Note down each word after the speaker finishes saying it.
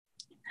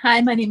Hi,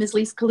 my name is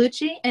Lise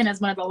Colucci, and as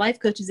one of the life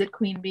coaches at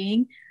Queen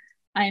Being,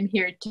 I am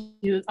here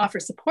to offer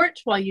support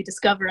while you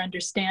discover,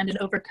 understand, and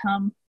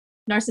overcome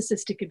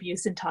narcissistic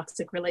abuse in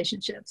toxic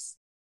relationships.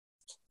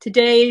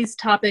 Today's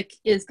topic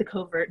is the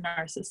covert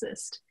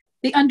narcissist,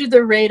 the under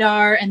the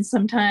radar and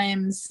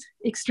sometimes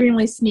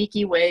extremely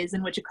sneaky ways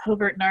in which a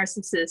covert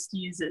narcissist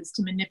uses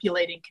to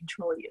manipulate and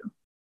control you.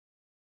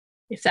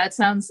 If that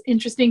sounds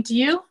interesting to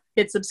you,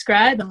 hit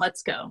subscribe and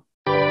let's go.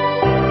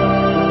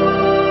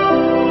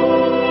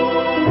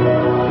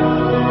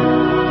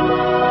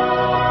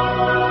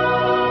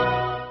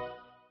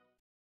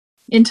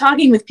 In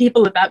talking with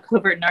people about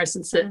covert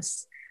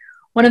narcissists,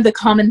 one of the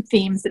common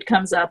themes that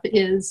comes up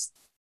is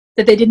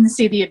that they didn't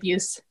see the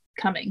abuse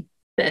coming,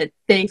 that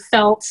they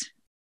felt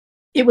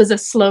it was a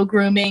slow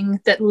grooming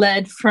that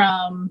led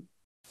from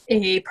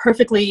a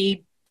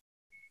perfectly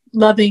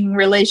loving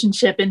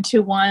relationship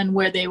into one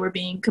where they were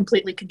being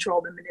completely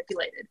controlled and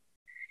manipulated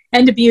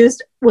and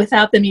abused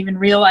without them even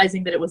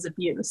realizing that it was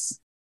abuse.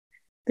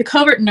 The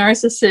covert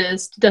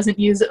narcissist doesn't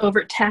use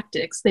overt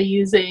tactics. They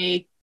use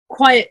a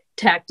quiet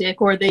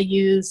tactic, or they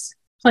use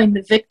playing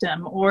the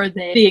victim, or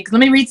let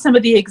me read some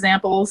of the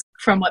examples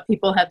from what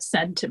people have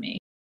said to me.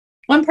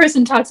 One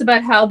person talks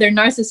about how their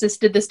narcissist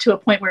did this to a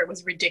point where it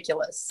was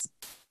ridiculous.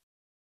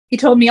 He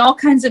told me all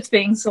kinds of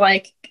things,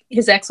 like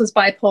his ex was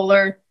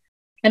bipolar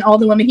and all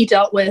the women he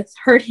dealt with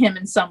hurt him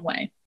in some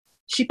way.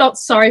 She felt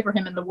sorry for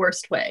him in the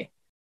worst way.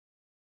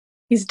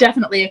 He's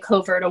definitely a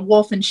covert, a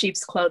wolf in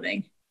sheep's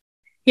clothing.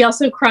 He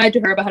also cried to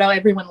her about how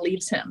everyone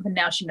leaves him, and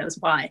now she knows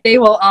why. They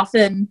will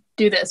often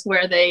do this,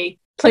 where they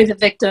play the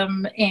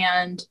victim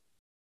and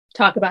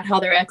talk about how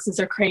their exes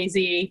are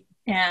crazy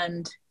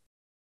and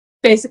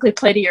basically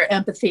play to your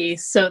empathy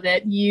so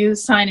that you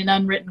sign an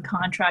unwritten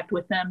contract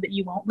with them that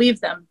you won't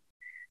leave them.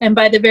 And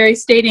by the very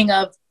stating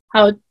of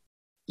how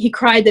he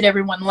cried that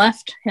everyone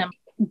left him,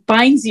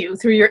 binds you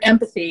through your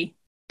empathy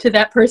to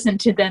that person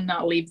to then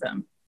not leave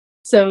them.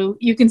 So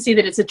you can see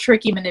that it's a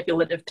tricky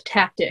manipulative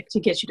tactic to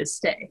get you to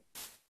stay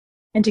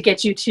and to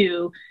get you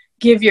to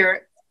give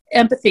your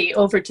empathy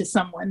over to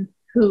someone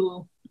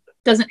who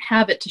doesn't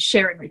have it to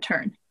share in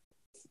return.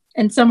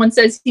 And someone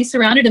says he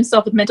surrounded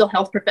himself with mental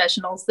health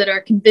professionals that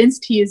are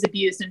convinced he is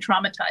abused and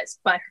traumatized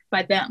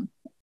by them.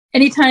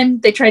 Anytime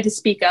they try to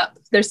speak up,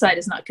 their side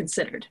is not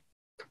considered.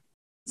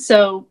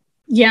 So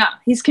yeah,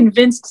 he's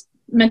convinced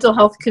mental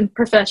health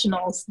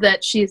professionals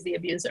that she is the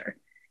abuser.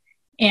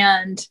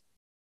 And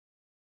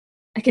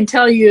I can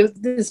tell you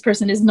this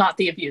person is not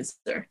the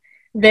abuser.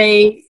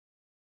 They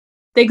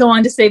go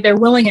on to say they're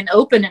willing and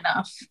open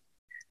enough,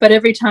 but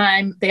every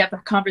time they have a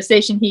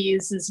conversation, he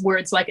uses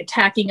words like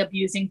attacking,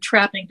 abusing,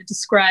 trapping to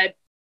describe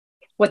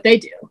what they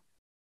do.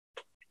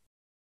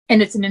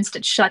 And it's an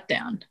instant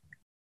shutdown.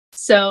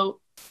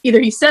 So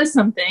either he says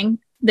something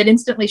that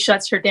instantly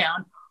shuts her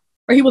down,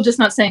 or he will just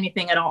not say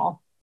anything at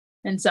all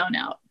and zone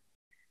out.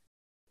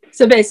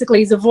 So basically,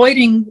 he's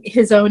avoiding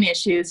his own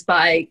issues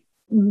by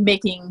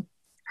making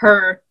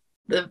her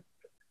the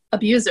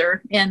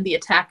abuser and the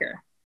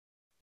attacker.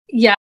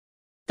 Yeah,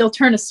 they'll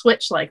turn a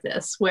switch like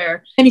this,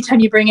 where anytime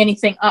you bring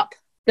anything up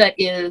that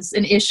is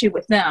an issue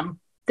with them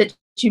that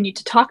you need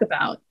to talk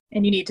about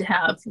and you need to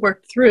have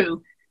worked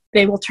through,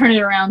 they will turn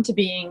it around to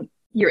being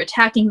you're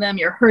attacking them,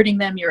 you're hurting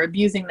them, you're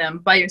abusing them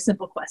by your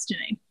simple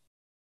questioning.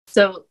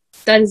 So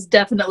that is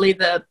definitely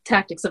the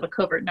tactics of a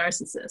covert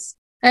narcissist.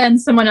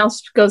 And someone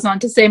else goes on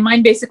to say,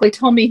 mine basically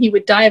told me he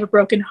would die of a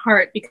broken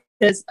heart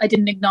because I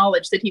didn't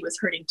acknowledge that he was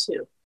hurting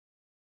too.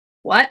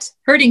 What?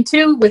 Hurting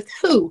too? With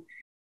who?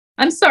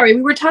 I'm sorry,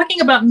 we were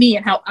talking about me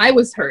and how I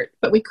was hurt,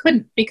 but we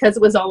couldn't because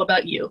it was all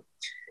about you.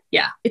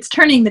 Yeah, it's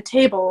turning the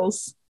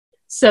tables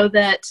so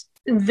that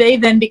they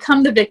then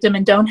become the victim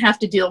and don't have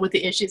to deal with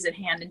the issues at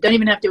hand and don't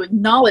even have to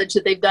acknowledge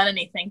that they've done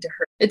anything to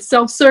her. It's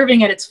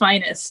self-serving at its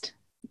finest.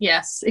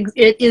 Yes,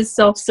 it is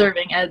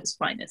self-serving at its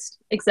finest.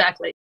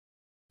 Exactly.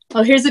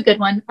 Oh, here's a good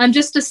one. I'm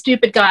just a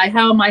stupid guy.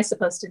 How am I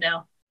supposed to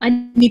know? I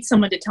need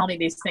someone to tell me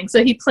these things.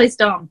 So he plays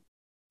dumb.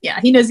 Yeah,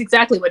 he knows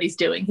exactly what he's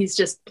doing. He's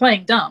just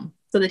playing dumb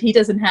so that he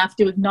doesn't have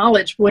to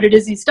acknowledge what it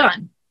is he's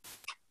done.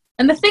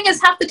 And the thing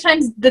is, half the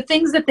times, the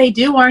things that they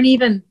do aren't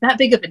even that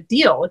big of a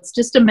deal. It's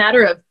just a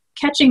matter of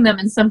catching them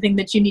in something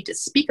that you need to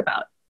speak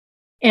about.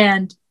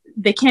 And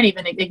they can't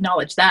even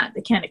acknowledge that.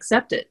 They can't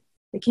accept it.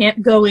 They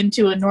can't go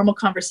into a normal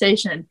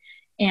conversation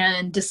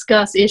and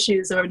discuss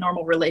issues of a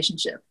normal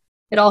relationship.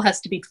 It all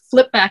has to be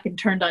flipped back and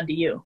turned onto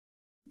you.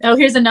 Oh,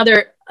 here's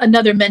another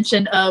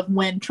mention of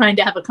when trying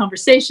to have a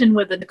conversation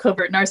with a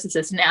covert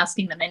narcissist and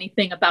asking them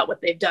anything about what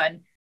they've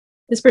done.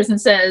 This person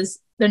says,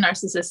 the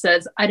narcissist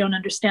says, I don't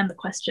understand the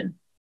question.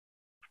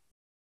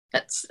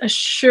 That's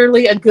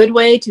surely a good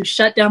way to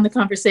shut down the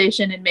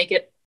conversation and make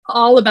it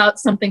all about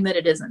something that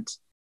it isn't.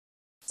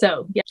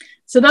 So, yeah.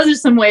 So those are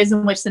some ways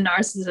in which the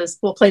narcissist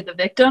will play the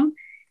victim.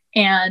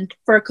 And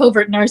for a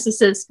covert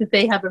narcissist,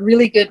 they have a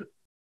really good,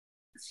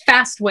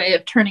 fast way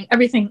of turning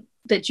everything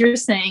that you're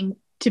saying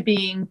to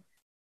being,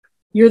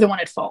 you're the one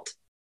at fault.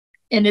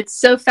 And it's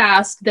so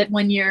fast that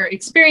when you're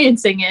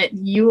experiencing it,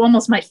 you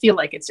almost might feel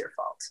like it's your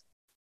fault.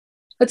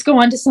 Let's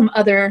go on to some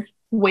other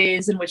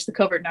ways in which the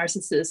covert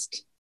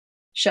narcissist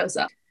shows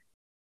up.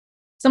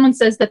 Someone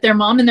says that their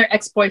mom and their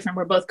ex-boyfriend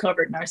were both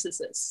covert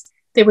narcissists.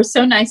 They were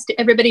so nice to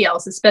everybody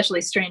else,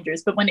 especially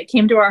strangers, but when it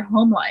came to our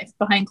home life,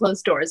 behind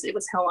closed doors, it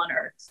was hell on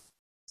earth.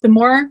 The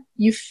more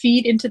you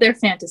feed into their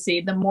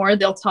fantasy, the more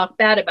they'll talk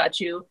bad about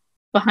you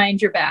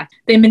behind your back.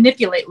 They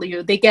manipulate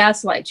you, they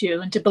gaslight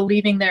you into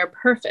believing they're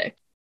perfect.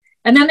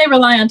 And then they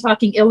rely on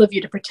talking ill of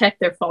you to protect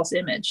their false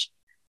image.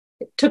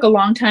 It took a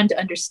long time to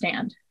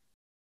understand.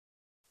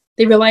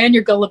 They rely on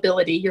your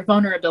gullibility, your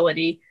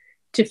vulnerability,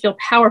 to feel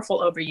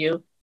powerful over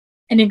you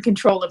and in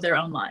control of their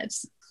own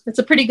lives. That's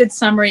a pretty good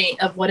summary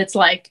of what it's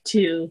like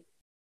to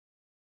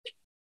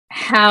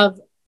have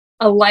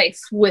a life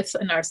with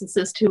a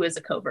narcissist who is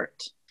a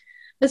covert.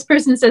 This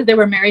person says they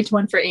were married to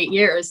one for 8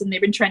 years and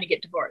they've been trying to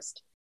get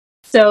divorced.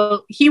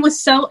 So he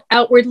was so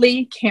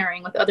outwardly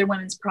caring with other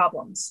women's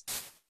problems.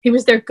 He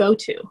was their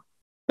go-to,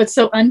 but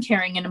so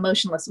uncaring and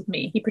emotionless with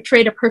me. He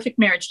portrayed a perfect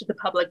marriage to the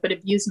public, but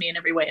abused me in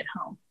every way at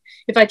home.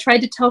 If I tried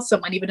to tell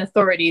someone, even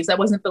authorities, I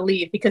wasn't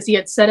believed because he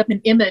had set up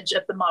an image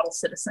of the model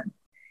citizen.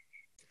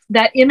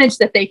 That image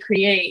that they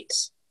create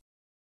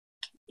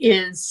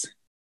is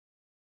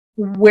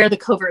where the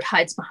covert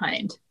hides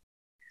behind.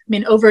 I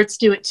mean, overts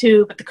do it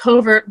too, but the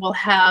covert will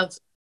have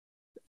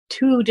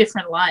two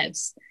different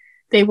lives.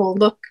 They will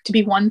look to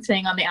be one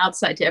thing on the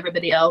outside to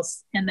everybody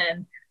else, and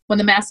then when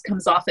the mask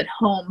comes off at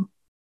home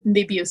and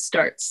the abuse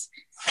starts,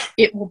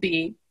 it will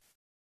be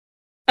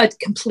a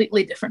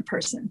completely different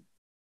person.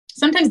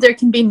 Sometimes there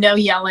can be no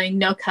yelling,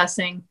 no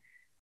cussing,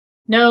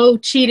 no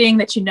cheating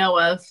that you know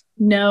of,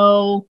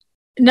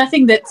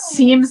 nothing that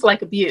seems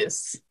like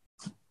abuse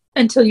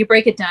until you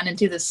break it down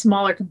into the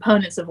smaller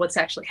components of what's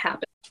actually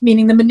happened.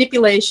 Meaning the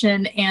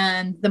manipulation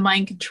and the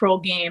mind control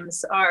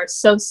games are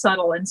so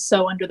subtle and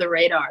so under the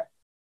radar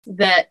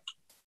that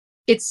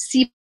it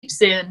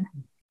seeps in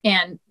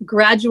and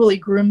gradually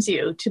grooms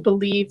you to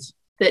believe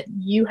that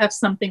you have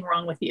something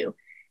wrong with you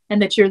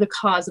and that you're the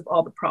cause of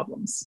all the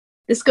problems.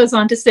 This goes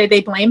on to say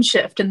they blame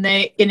shift, and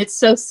it's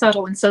so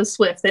subtle and so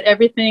swift that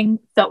everything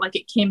felt like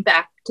it came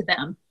back to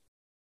them.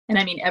 And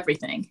I mean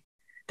everything.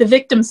 The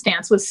victim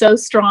stance was so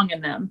strong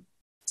in them,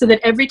 so that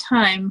every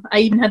time I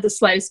even had the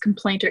slightest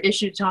complaint or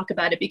issue to talk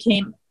about, it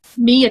became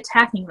me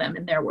attacking them,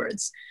 in their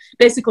words.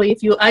 Basically,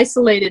 if you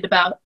isolate it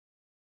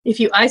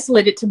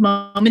to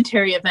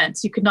momentary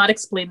events, you could not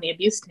explain the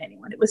abuse to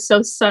anyone. It was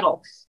so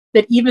subtle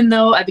that even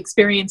though I've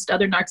experienced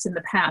other narcs in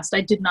the past, I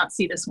did not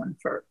see this one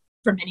for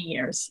many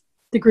years.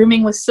 The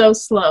grooming was so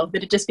slow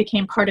that it just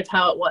became part of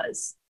how it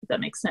was, if that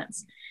makes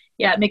sense.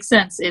 Yeah, it makes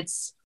sense.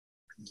 It's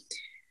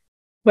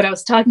what I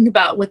was talking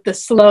about with the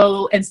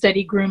slow and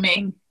steady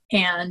grooming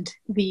and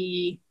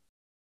the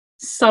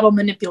subtle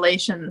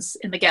manipulations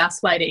and the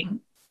gaslighting,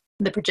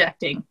 the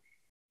projecting,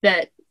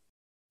 that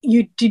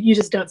you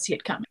just don't see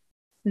it coming.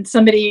 And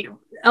somebody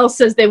else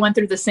says they went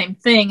through the same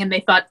thing and they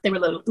thought they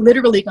were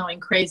literally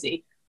going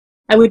crazy.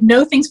 I would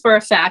know things for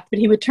a fact, but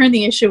he would turn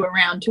the issue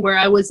around to where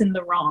I was in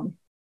the wrong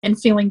and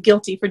feeling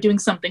guilty for doing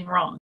something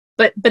wrong.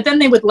 But then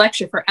they would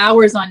lecture for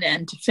hours on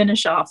end to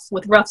finish off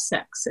with rough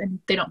sex, and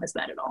they don't miss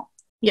that at all.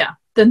 Yeah,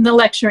 then the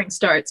lecturing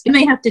starts. And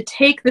they have to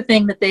take the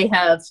thing that they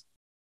have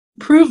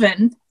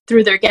proven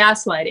through their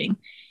gaslighting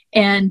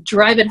and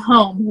drive it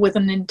home with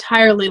an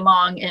entirely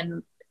long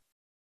and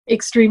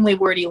extremely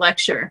wordy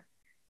lecture,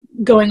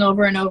 going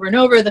over and over and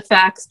over the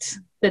facts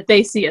that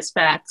they see as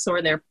facts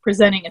or they're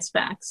presenting as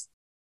facts,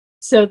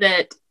 so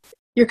that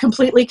you're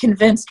completely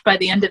convinced by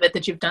the end of it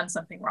that you've done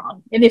something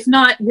wrong. And if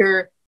not,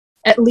 you're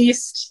at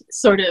least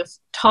sort of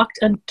talked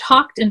and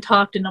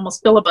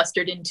almost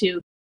filibustered into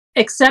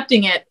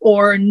accepting it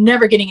or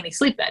never getting any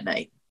sleep that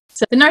night.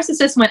 So the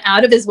narcissist went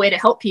out of his way to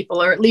help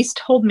people, or at least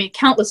told me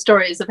countless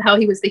stories of how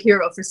he was the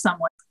hero for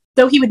someone,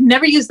 though he would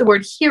never use the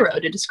word hero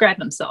to describe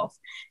himself,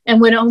 and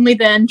would only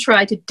then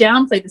try to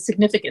downplay the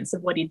significance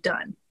of what he'd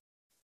done.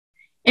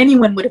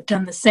 Anyone would have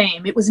done the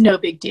same. It was no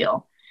big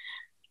deal.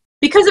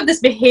 Because of this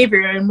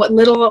behavior and what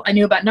little I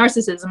knew about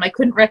narcissism, I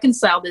couldn't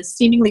reconcile this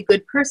seemingly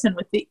good person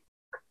with the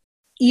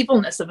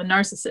evilness of a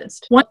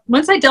narcissist.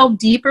 Once I delved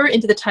deeper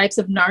into the types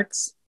of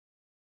narcs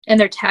and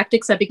their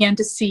tactics, I began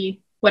to see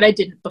what I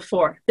didn't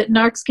before, that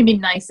narcs can be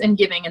nice and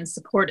giving and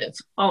supportive,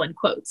 all in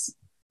quotes.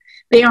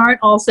 They aren't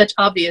all such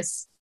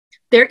obvious.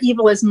 Their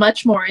evil is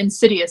much more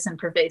insidious and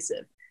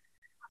pervasive.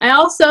 I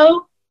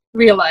also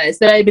realized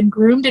that I had been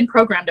groomed and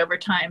programmed over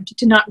time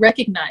to not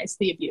recognize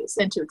the abuse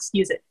and to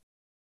excuse it.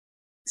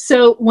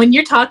 So when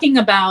you're talking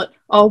about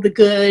all the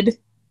good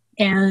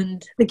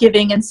and the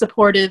giving and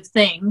supportive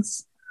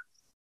things,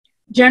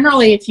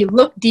 generally, if you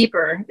look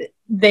deeper,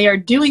 they are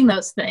doing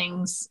those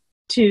things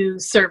to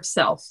serve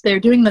self.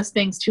 They're doing those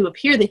things to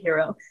appear the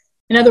hero.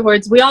 In other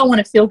words, we all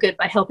want to feel good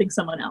by helping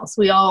someone else.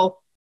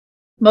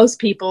 Most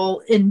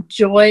people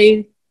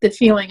enjoy the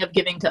feeling of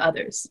giving to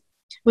others.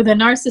 With a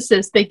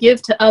narcissist, they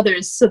give to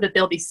others so that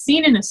they'll be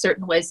seen in a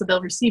certain way, so they'll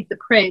receive the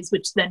praise,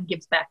 which then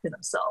gives back to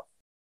themselves.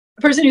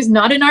 A person who's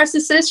not a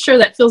narcissist, sure,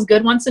 that feels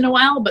good once in a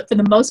while, but for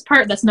the most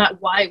part, that's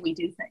not why we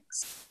do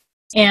things.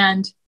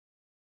 And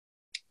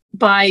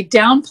by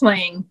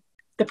downplaying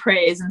the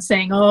praise and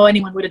saying, oh,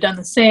 anyone would have done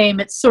the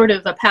same. It's sort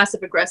of a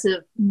passive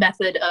aggressive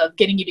method of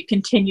getting you to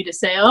continue to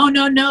say, oh,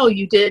 no,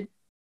 you did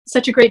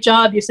such a great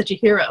job. You're such a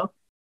hero.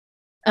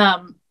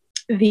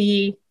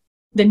 The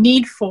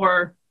need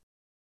for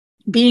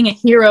being a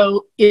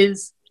hero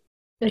is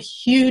a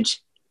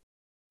huge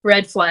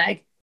red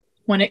flag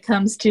when it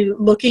comes to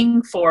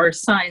looking for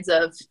signs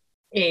of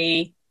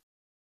a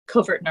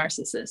covert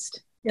narcissist,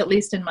 at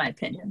least in my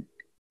opinion.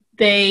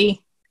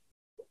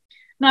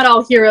 Not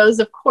all heroes,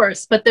 of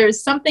course, but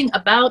there's something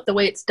about the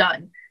way it's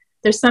done.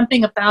 There's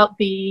something about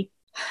the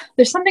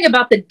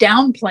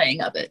downplaying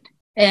of it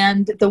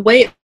and the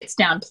way it's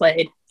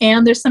downplayed.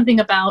 And there's something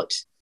about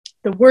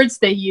the words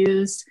they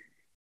use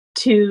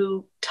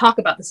to talk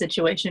about the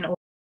situation.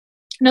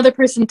 Another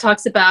person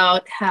talks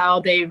about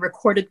how they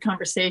recorded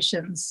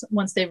conversations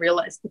once they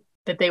realized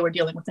that they were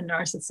dealing with a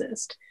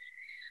narcissist.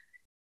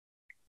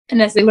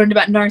 And as they learned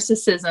about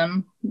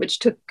narcissism, which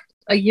took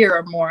a year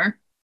or more,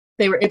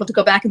 they were able to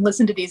go back and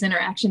listen to these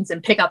interactions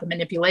and pick out the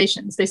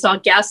manipulations. They saw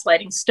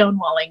gaslighting,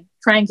 stonewalling,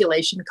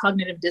 triangulation,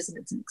 cognitive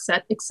dissonance,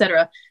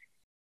 etc.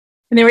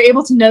 And they were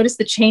able to notice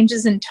the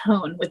changes in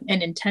tone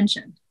and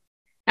intention.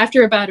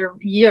 After about a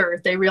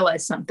year, they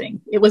realized something.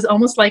 It was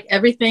almost like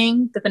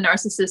everything that the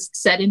narcissist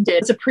said and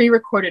did was a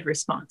pre-recorded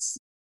response.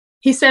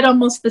 He said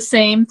almost the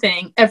same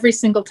thing every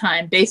single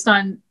time based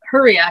on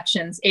her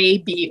reactions, A,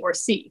 B, or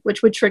C,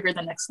 which would trigger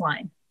the next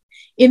line.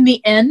 In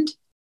the end,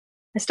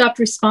 I stopped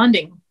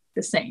responding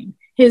the same.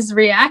 His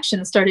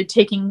reaction started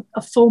taking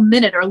a full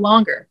minute or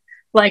longer,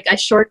 like I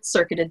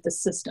short-circuited the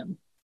system.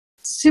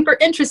 Super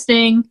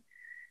interesting.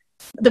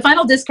 The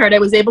final discard, I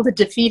was able to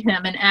defeat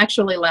him and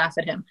actually laugh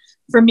at him.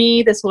 For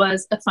me, this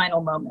was a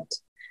final moment.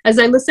 As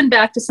I listened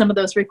back to some of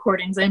those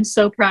recordings, I'm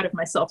so proud of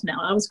myself now.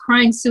 I was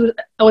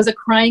a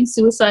crying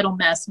suicidal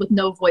mess with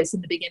no voice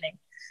in the beginning,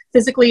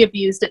 physically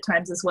abused at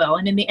times as well.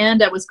 And in the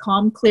end, I was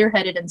calm,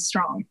 clear-headed, and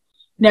strong.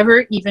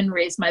 Never even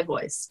raised my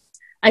voice.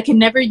 I can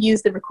never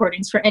use the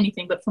recordings for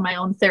anything but for my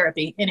own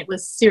therapy, and it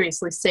was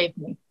seriously saved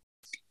me.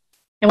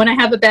 And when I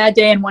have a bad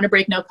day and want to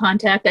break no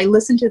contact, I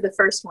listen to the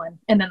first one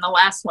and then the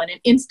last one, and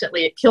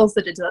instantly it kills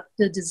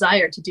the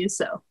desire to do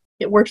so.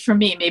 It worked for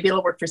me. Maybe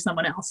it'll work for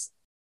someone else.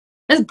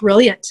 That's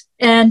brilliant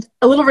and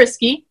a little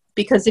risky,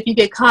 because if you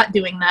get caught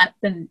doing that,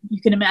 then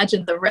you can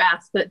imagine the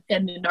wrath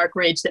and the dark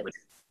rage that would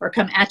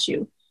come at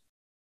you.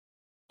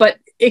 But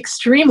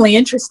extremely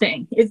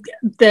interesting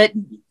that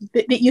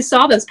you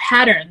saw those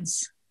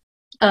patterns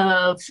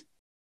of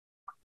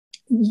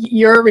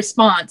your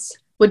response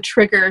would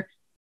trigger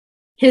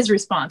his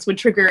response, would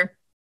trigger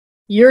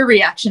your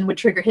reaction, would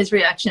trigger his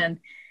reaction.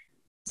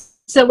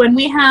 So when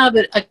we have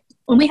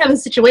a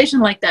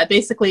situation like that,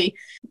 basically,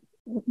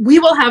 we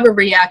will have a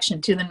reaction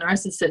to the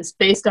narcissist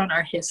based on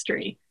our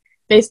history,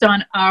 based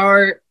on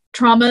our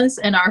traumas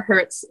and our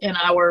hurts and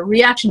our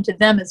reaction to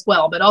them as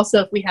well. But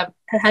also if we have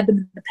had them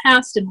in the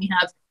past and we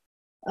have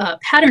a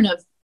pattern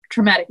of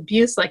traumatic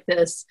abuse like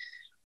this,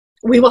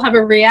 we will have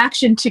a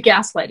reaction to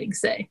gaslighting,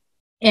 say.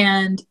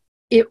 And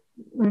it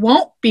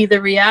won't be the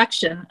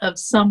reaction of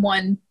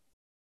someone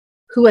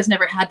who has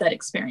never had that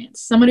experience.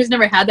 Someone who's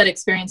never had that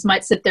experience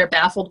might sit there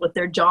baffled with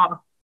their jaw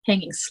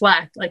hanging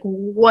slack, like,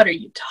 what are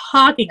you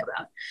talking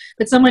about?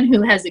 But someone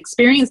who has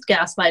experienced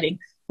gaslighting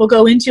will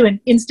go into an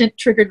instant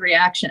triggered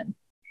reaction.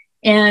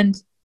 And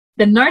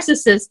the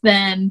narcissist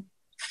then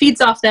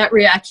feeds off that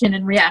reaction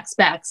and reacts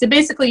back. So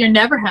basically, you're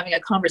never having a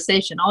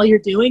conversation. All you're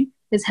doing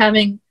is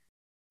having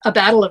a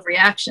battle of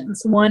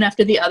reactions, one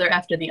after the other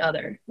after the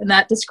other. And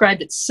that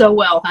described it so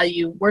well, how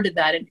you worded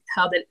that and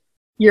how that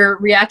your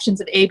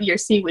reactions of A, B, or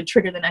C would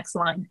trigger the next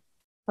line.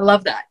 I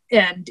love that.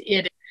 And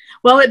it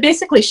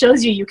basically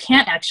shows you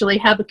can't actually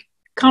have a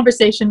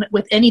conversation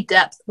with any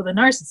depth with a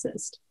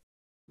narcissist,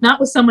 not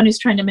with someone who's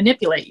trying to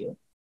manipulate you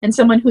and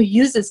someone who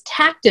uses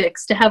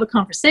tactics to have a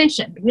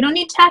conversation. We don't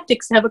need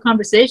tactics to have a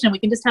conversation. We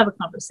can just have a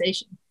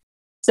conversation.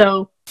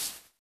 So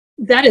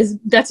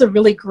that's a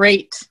really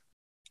great,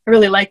 I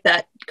really like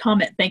that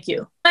comment. Thank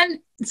you. And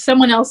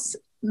someone else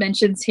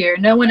mentions here,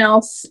 no one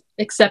else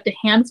except a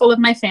handful of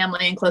my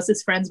family and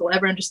closest friends will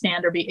ever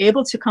understand or be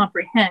able to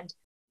comprehend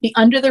the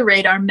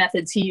under-the-radar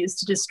methods he used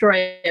to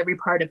destroy every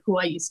part of who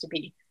I used to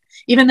be.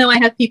 Even though I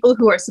have people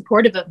who are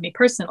supportive of me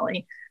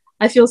personally,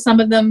 I feel some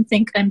of them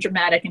think I'm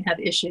dramatic and have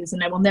issues,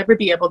 and I will never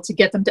be able to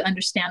get them to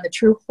understand the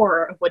true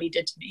horror of what he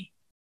did to me.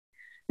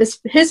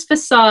 His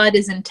facade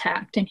is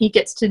intact, and he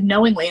gets to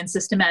knowingly and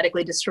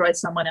systematically destroy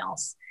someone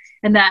else.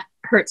 And that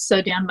hurts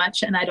so damn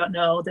much, and I don't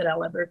know that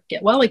I'll ever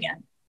get well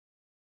again.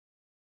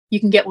 You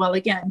can get well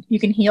again. You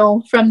can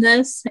heal from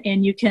this,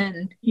 and you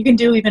can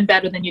do even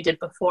better than you did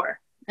before.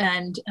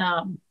 And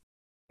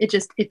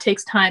it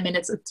takes time, and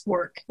it's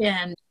work.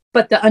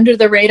 But the under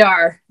the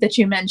radar that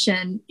you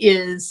mentioned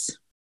is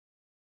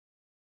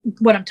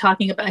what I'm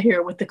talking about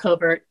here with the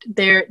covert.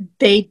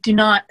 They do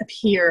not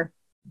appear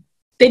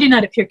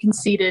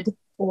conceited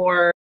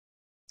or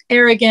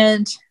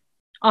arrogant.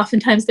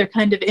 Oftentimes they're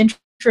kind of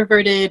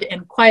introverted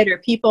and quieter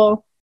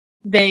people.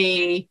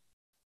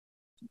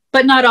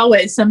 But not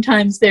always.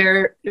 Sometimes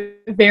they're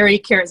very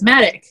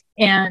charismatic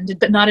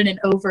but not in an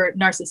overt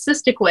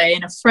narcissistic way,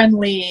 in a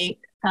friendly,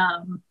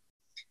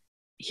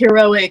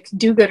 heroic,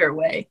 do-gooder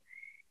way.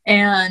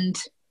 And,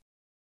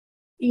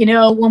 you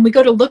know, when we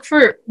go to look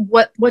for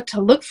what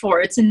to look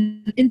for, it's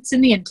in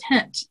the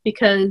intent,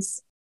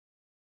 because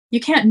you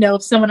can't know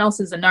if someone else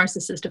is a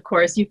narcissist, of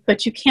course,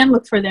 but you can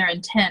look for their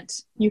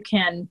intent. You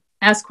can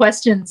ask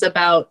questions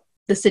about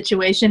the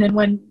situation. And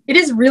when it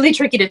is really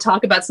tricky to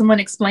talk about, someone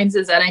explains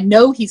is that I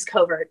know he's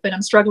covert, but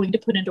I'm struggling to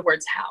put into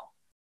words how.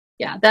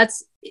 Yeah,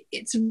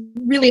 it's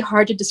really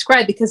hard to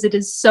describe because it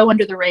is so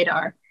under the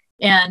radar,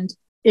 and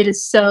it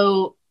is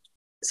so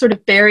sort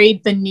of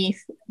buried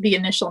beneath the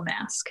initial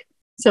mask.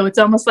 So it's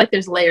almost like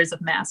there's layers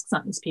of masks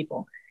on these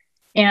people.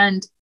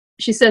 And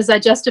she says, I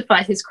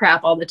justify his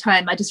crap all the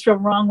time. I just feel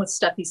wrong with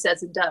stuff he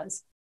says and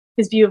does.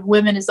 His view of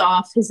women is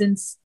off.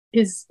 His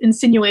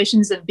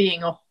insinuations of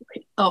being a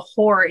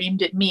whore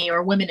aimed at me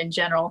or women in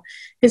general.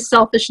 His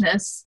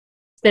selfishness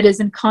that is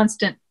in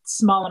constant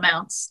small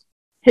amounts.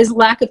 His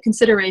lack of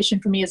consideration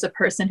for me as a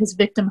person, his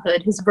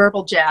victimhood, his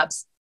verbal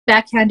jabs,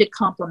 backhanded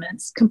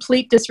compliments,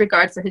 complete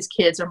disregard for his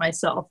kids or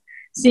myself,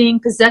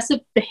 seeing possessive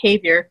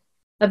behavior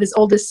of his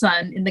oldest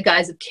son in the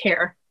guise of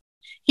care.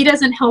 He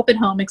doesn't help at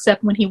home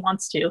except when he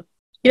wants to.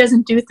 He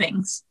doesn't do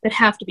things that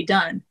have to be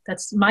done.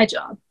 That's my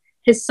job.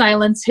 His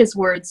silence, his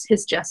words,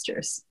 his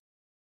gestures.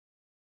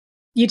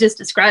 You just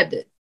described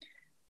it.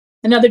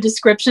 Another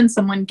description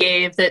someone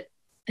gave that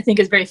I think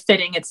is very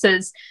fitting. It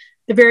says,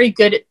 they're very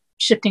good at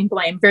shifting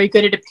blame, very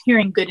good at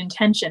appearing good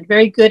intentioned,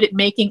 very good at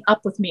making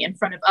up with me in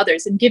front of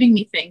others and giving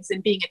me things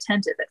and being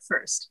attentive at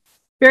first.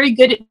 Very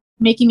good at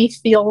making me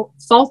feel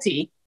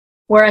faulty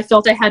where I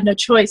felt I had no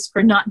choice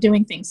for not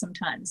doing things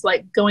sometimes,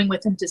 like going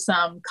with him to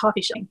some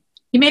coffee shop.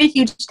 He made a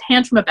huge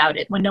tantrum about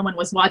it when no one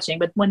was watching,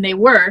 but when they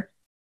were,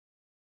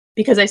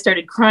 because I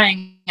started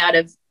crying out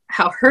of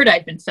how hurt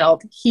I'd been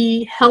felt,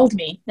 he held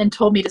me and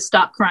told me to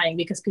stop crying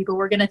because people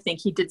were going to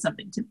think he did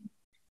something to me.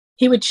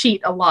 He would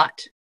cheat a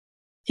lot.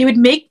 He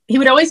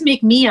would always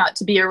make me out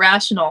to be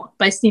irrational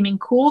by seeming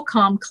cool,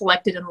 calm,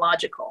 collected, and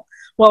logical,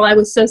 while I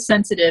was so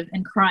sensitive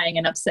and crying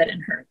and upset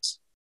and hurt.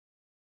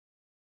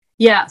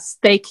 Yes,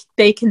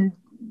 they can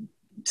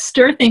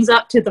stir things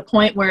up to the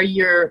point where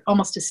you're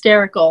almost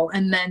hysterical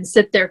and then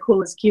sit there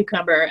cool as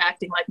cucumber,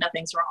 acting like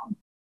nothing's wrong.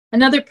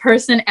 Another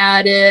person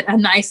added a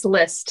nice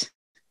list.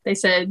 They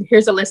said,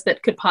 here's a list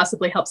that could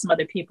possibly help some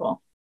other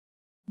people.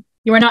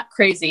 You are not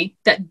crazy.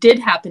 That did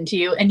happen to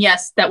you. And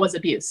yes, that was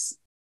abuse.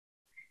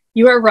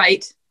 You are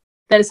right.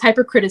 That is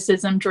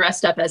hypercriticism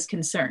dressed up as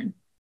concern.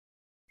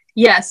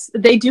 Yes,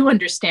 they do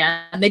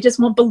understand. They just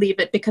won't believe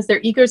it because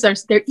their egos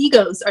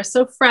are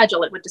so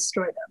fragile it would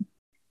destroy them.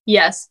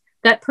 Yes,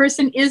 that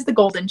person is the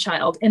golden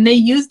child, and they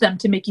use them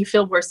to make you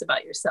feel worse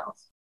about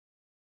yourself.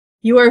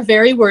 You are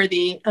very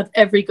worthy of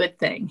every good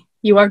thing.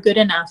 You are good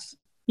enough.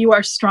 You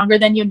are stronger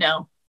than you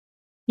know.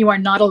 You are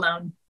not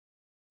alone.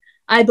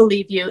 I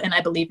believe you, and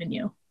I believe in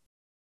you.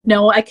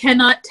 No, I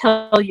cannot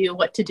tell you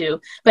what to do,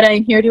 but I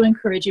am here to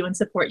encourage you and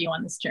support you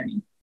on this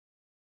journey.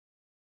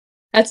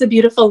 That's a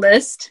beautiful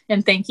list,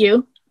 and thank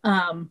you.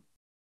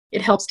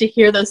 It helps to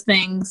hear those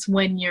things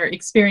when you're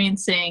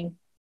experiencing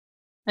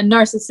a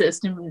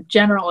narcissist in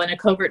general and a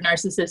covert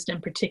narcissist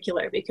in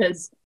particular,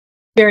 because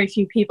very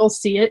few people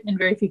see it and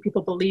very few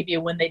people believe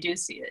you when they do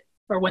see it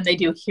or when they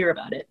do hear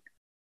about it.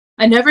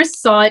 I never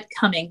saw it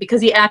coming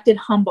because he acted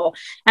humble,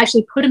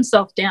 actually put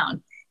himself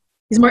down.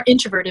 He's more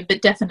introverted,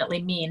 but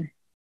definitely mean.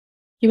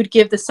 He would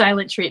give the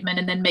silent treatment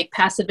and then make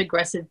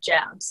passive-aggressive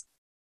jabs.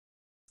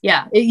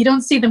 Yeah, you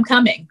don't see them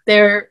coming.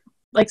 They're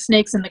like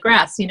snakes in the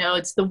grass. You know,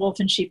 it's the wolf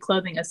in sheep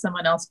clothing, as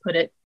someone else put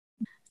it.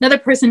 Another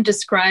person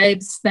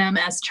describes them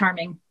as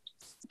charming.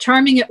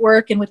 Charming at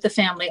work and with the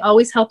family,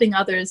 always helping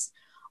others,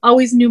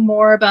 always knew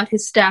more about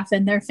his staff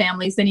and their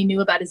families than he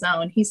knew about his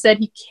own. He said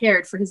he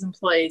cared for his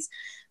employees,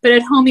 but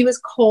at home he was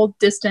cold,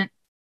 distant,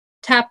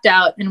 tapped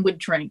out, and would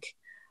drink.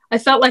 I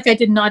felt like I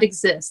did not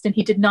exist, and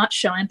he did not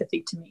show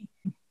empathy to me.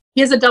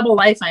 He has a double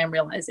life, I am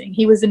realizing.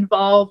 He was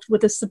involved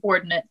with a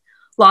subordinate,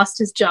 lost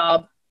his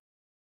job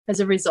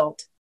as a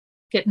result,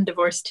 getting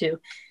divorced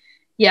too.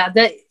 Yeah,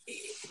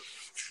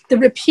 the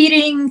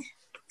repeating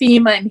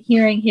theme I'm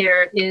hearing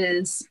here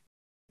is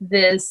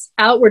this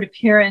outward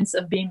appearance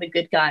of being the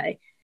good guy,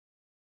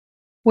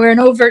 where an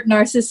overt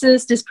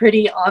narcissist is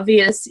pretty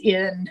obvious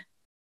in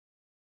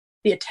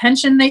the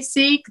attention they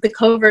seek. The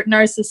covert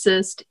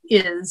narcissist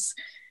is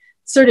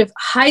sort of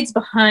hides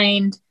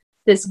behind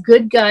this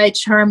good guy,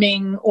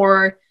 charming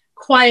or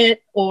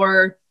quiet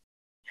or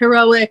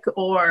heroic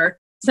or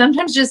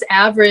sometimes just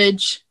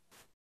average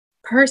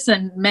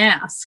person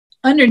mask.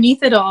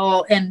 Underneath it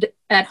all, and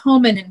at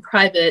home and in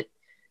private,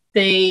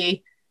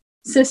 they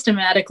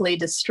systematically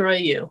destroy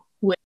you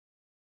with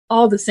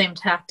all the same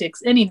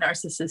tactics any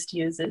narcissist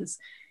uses.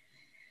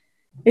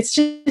 It's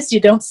just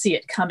you don't see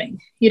it coming.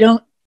 You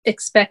don't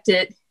expect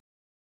it.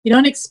 You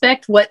don't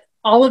expect what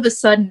all of a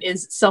sudden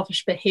is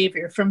selfish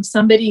behavior from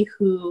somebody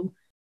who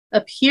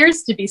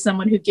appears to be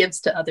someone who gives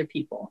to other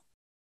people.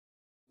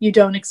 You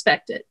don't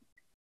expect it.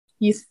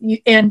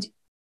 And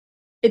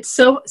it's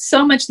so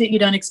much that you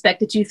don't expect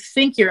that you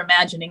think you're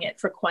imagining it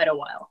for quite a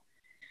while.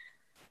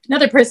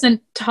 Another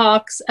person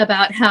talks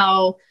about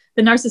how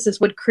the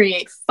narcissist would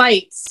create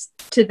fights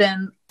to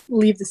then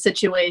leave the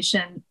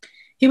situation.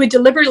 He would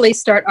deliberately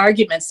start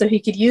arguments so he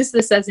could use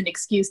this as an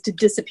excuse to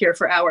disappear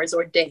for hours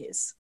or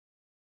days.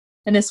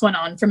 And this went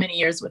on for many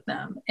years with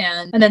them.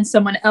 And then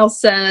someone else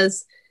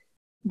says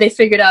they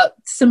figured out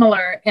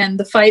similar, and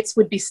the fights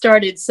would be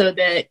started so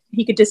that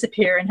he could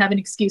disappear and have an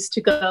excuse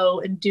to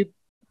go and do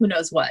who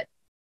knows what.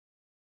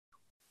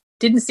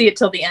 Didn't see it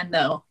till the end,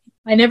 though.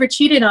 I never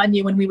cheated on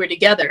you when we were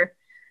together.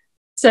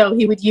 So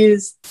he would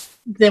use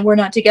that we're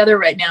not together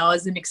right now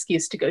as an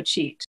excuse to go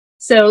cheat.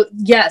 So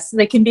yes,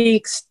 they can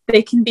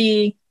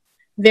be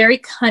very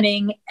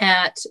cunning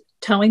at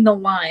towing the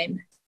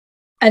line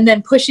and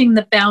then pushing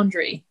the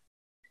boundary.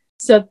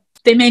 So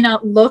they may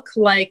not look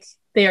like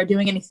they are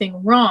doing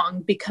anything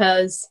wrong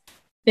because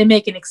they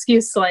make an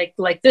excuse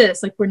like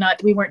this, like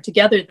we weren't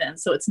together then,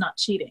 so it's not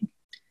cheating.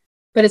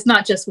 But it's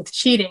not just with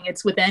cheating,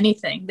 it's with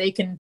anything.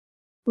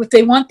 If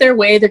they want their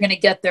way, they're going to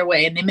get their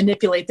way, and they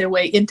manipulate their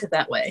way into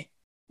that way.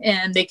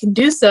 And they can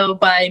do so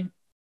by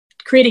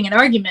creating an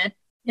argument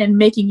and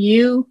making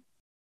you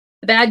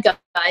the bad guy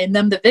and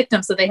them the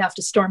victim, so they have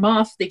to storm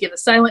off. They give a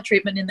silent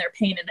treatment in their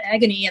pain and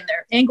agony and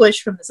their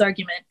anguish from this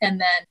argument, and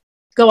then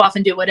go off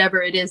and do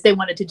whatever it is they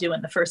wanted to do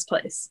in the first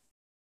place.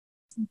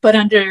 But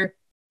under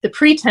the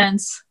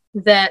pretense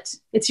that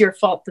it's your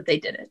fault that they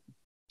did it.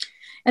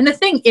 And the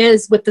thing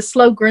is with the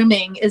slow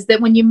grooming is that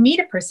when you meet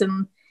a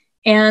person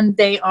and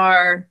they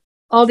are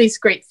all these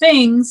great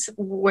things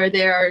where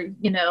they're,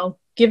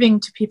 giving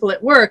to people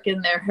at work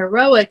and they're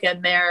heroic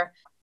and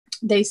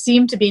they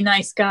seem to be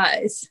nice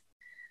guys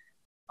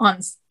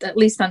at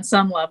least on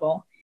some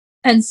level.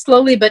 And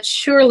slowly but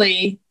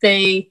surely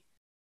they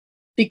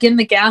begin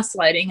the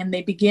gaslighting and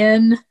they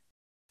begin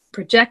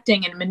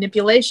projecting and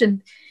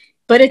manipulation,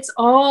 but it's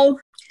all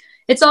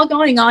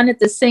going on at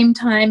the same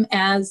time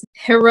as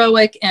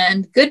heroic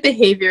and good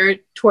behavior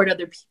toward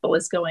other people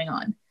is going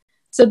on.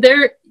 So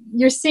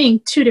you're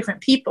seeing two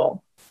different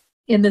people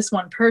in this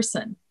one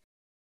person.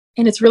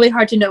 And it's really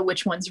hard to know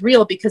which one's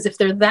real, because if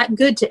they're that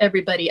good to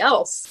everybody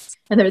else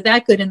and they're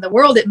that good in the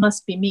world, it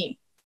must be me.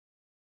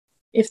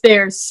 If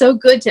they're so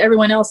good to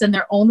everyone else and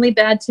they're only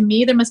bad to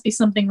me, there must be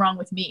something wrong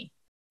with me.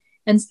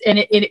 And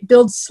it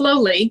builds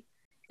slowly.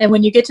 And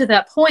when you get to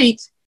that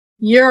point,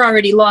 you're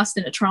already lost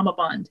in a trauma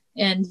bond,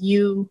 and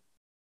you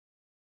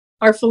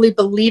are fully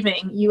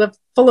believing, you have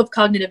full of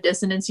cognitive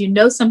dissonance. You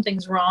know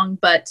something's wrong,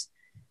 but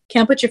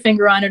can't put your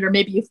finger on it, or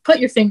maybe you've put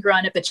your finger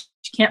on it, but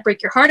you can't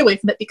break your heart away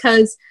from it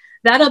because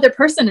that other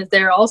person is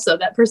there also,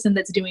 that person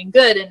that's doing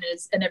good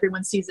and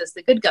everyone sees as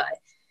the good guy.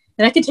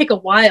 And that can take a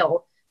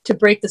while to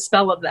break the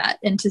spell of that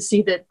and to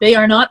see that they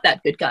are not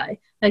that good guy.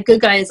 That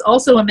good guy is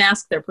also a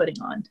mask they're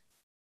putting on.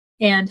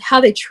 And how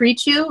they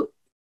treat you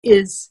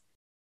is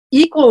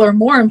equal or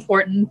more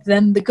important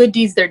than the good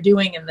deeds they're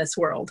doing in this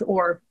world,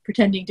 or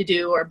pretending to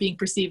do, or being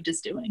perceived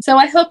as doing. So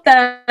I hope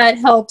that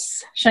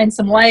helps shine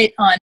some light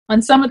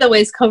on some of the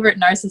ways covert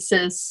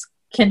narcissists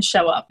can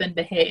show up and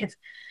behave.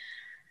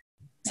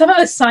 Some of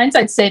the signs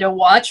I'd say to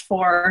watch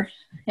for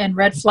and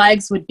red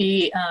flags would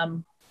be,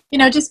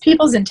 just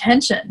people's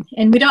intention.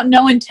 And we don't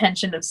know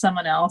intention of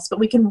someone else, but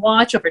we can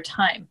watch over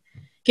time.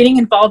 Getting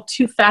involved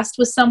too fast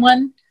with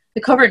someone,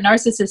 the covert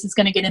narcissist is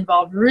going to get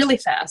involved really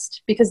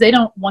fast because they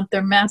don't want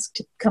their mask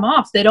to come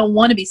off. They don't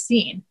want to be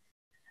seen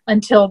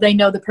until they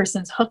know the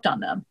person's hooked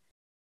on them.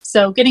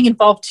 So getting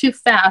involved too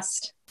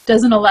fast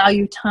doesn't allow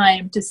you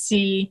time to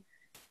see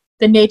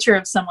the nature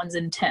of someone's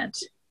intent.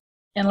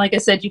 And like I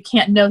said, you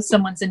can't know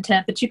someone's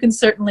intent, but you can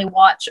certainly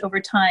watch over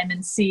time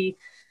and see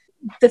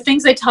the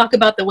things they talk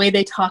about, the way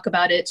they talk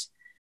about it,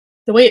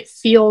 the way it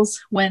feels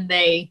when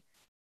they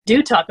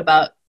do talk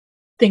about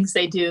things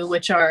they do,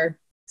 which are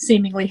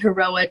seemingly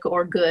heroic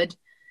or good,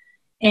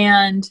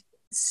 and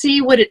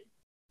see what it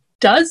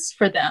does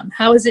for them.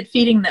 How is it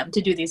feeding them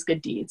to do these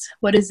good deeds?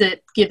 What is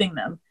it giving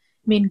them?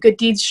 I mean, good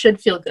deeds should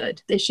feel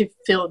good. They should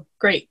feel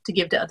great to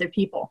give to other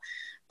people.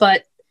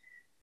 But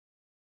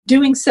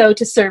doing so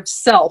to serve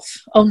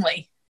self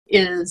only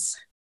is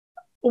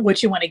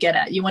what you want to get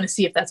at. You want to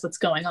see if that's what's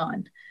going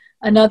on.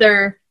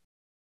 Another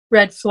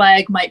red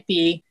flag might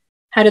be,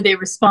 how do they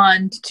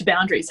respond to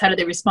boundaries? How do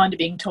they respond to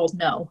being told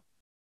no?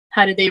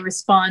 How do they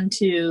respond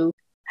to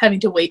having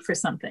to wait for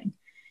something?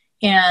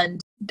 And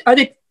are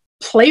they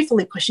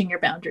playfully pushing your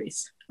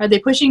boundaries? Are they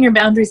pushing your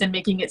boundaries and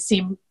making it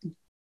seem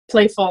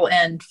playful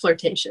and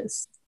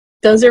flirtatious?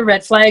 Those are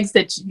red flags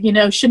that,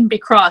 shouldn't be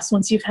crossed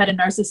once you've had a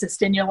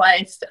narcissist in your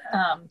life.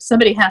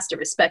 Somebody has to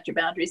respect your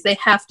boundaries. They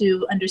have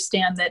to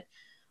understand that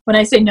when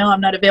I say, no,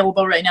 I'm not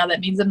available right now, that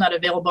means I'm not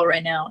available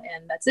right now,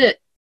 and that's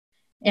it.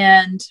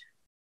 And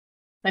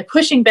by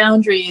pushing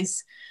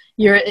boundaries,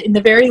 you're in the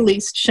very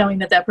least showing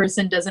that that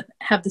person doesn't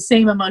have the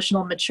same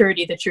emotional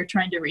maturity that you're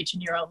trying to reach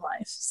in your own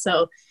life.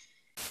 So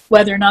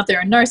whether or not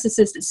they're a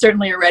narcissist, it's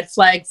certainly a red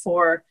flag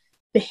for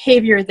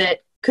behavior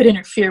that could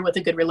interfere with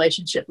a good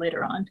relationship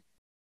later on.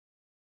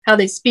 How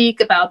they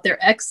speak about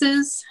their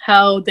exes,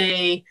 how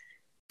they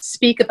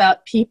speak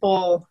about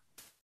people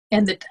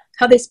and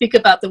how they speak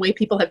about the way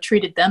people have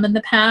treated them in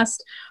the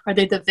past. Are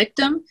they the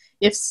victim?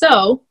 If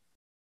so,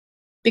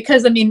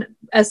 because, I mean,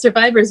 as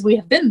survivors, we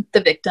have been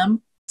the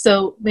victim.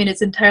 So, I mean,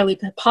 it's entirely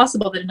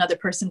possible that another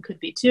person could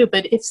be too.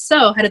 But if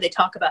so, how did they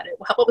talk about it?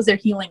 What was their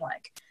healing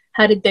like?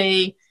 How did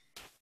they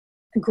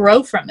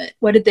grow from it?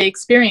 What did they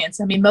experience?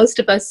 I mean, most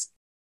of us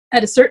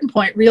at a certain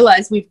point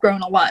realize we've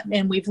grown a lot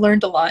and we've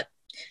learned a lot.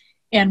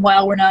 And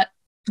while we're not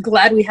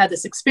glad we had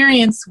this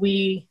experience,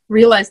 we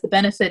realize the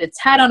benefit it's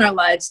had on our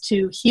lives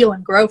to heal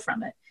and grow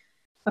from it.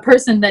 A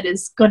person that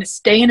is going to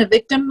stay in a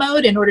victim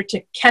mode in order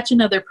to catch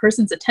another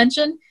person's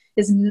attention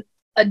is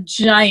a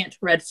giant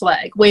red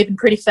flag, waving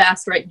pretty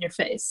fast right in your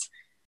face.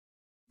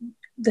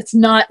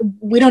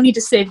 We don't need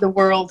to save the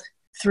world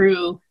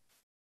through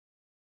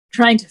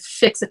trying to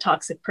fix a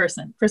toxic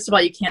person. First of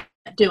all, you can't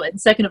do it. And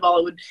second of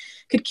all,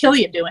 could kill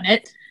you doing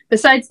it.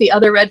 Besides the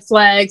other red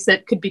flags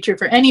that could be true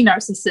for any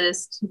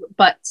narcissist,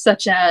 but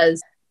such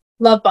as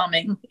love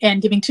bombing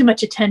and giving too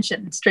much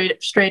attention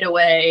straight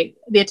away.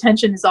 The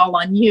attention is all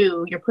on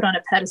you. You're put on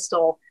a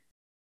pedestal.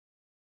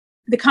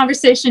 The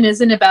conversation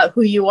isn't about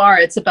who you are.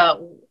 It's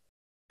about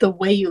the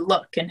way you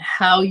look and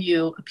how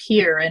you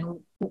appear and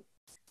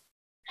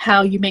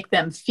how you make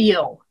them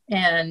feel.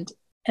 And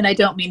I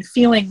don't mean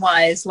feeling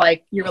wise,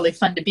 like you're really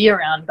fun to be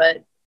around,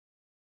 but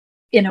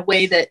in a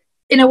way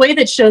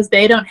that shows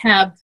they don't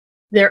have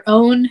their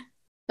own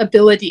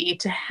ability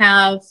to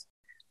have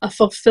a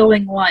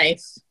fulfilling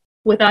life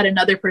without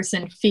another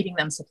person feeding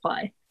them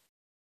supply.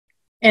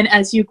 And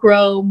as you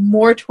grow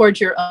more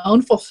towards your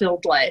own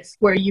fulfilled life,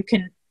 where you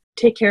can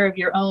take care of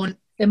your own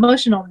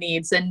emotional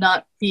needs and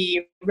not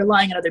be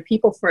relying on other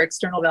people for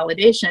external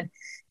validation,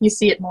 you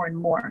see it more and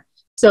more.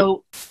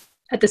 So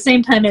at the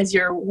same time as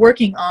you're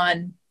working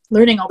on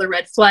learning all the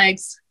red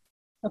flags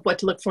of what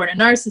to look for in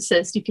a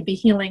narcissist, you could be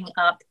healing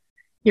up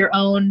your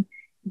own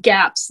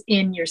gaps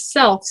in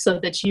yourself so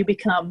that you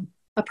become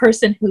a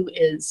person who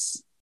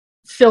is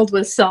filled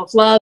with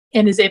self-love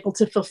and is able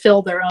to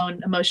fulfill their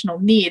own emotional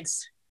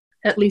needs,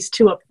 at least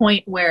to a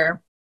point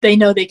where they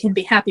know they can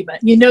be happy, but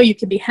you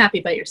can be happy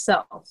by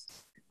yourself.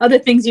 Other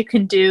things you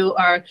can do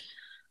are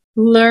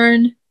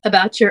learn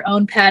about your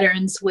own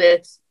patterns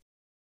with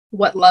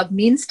what love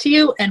means to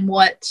you and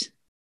what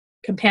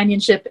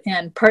companionship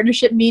and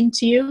partnership mean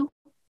to you,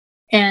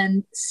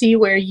 and see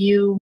where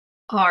you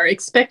are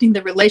expecting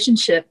the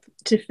relationship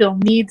to fill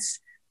needs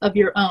of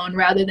your own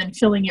rather than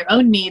filling your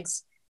own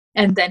needs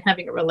and then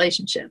having a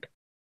relationship.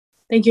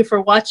 Thank you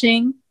for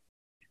watching.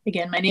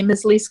 Again, my name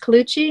is Lise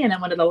Colucci and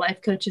I'm one of the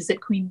life coaches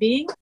at Queen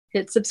Being.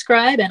 Hit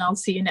subscribe and I'll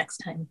see you next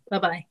time.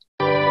 Bye-bye.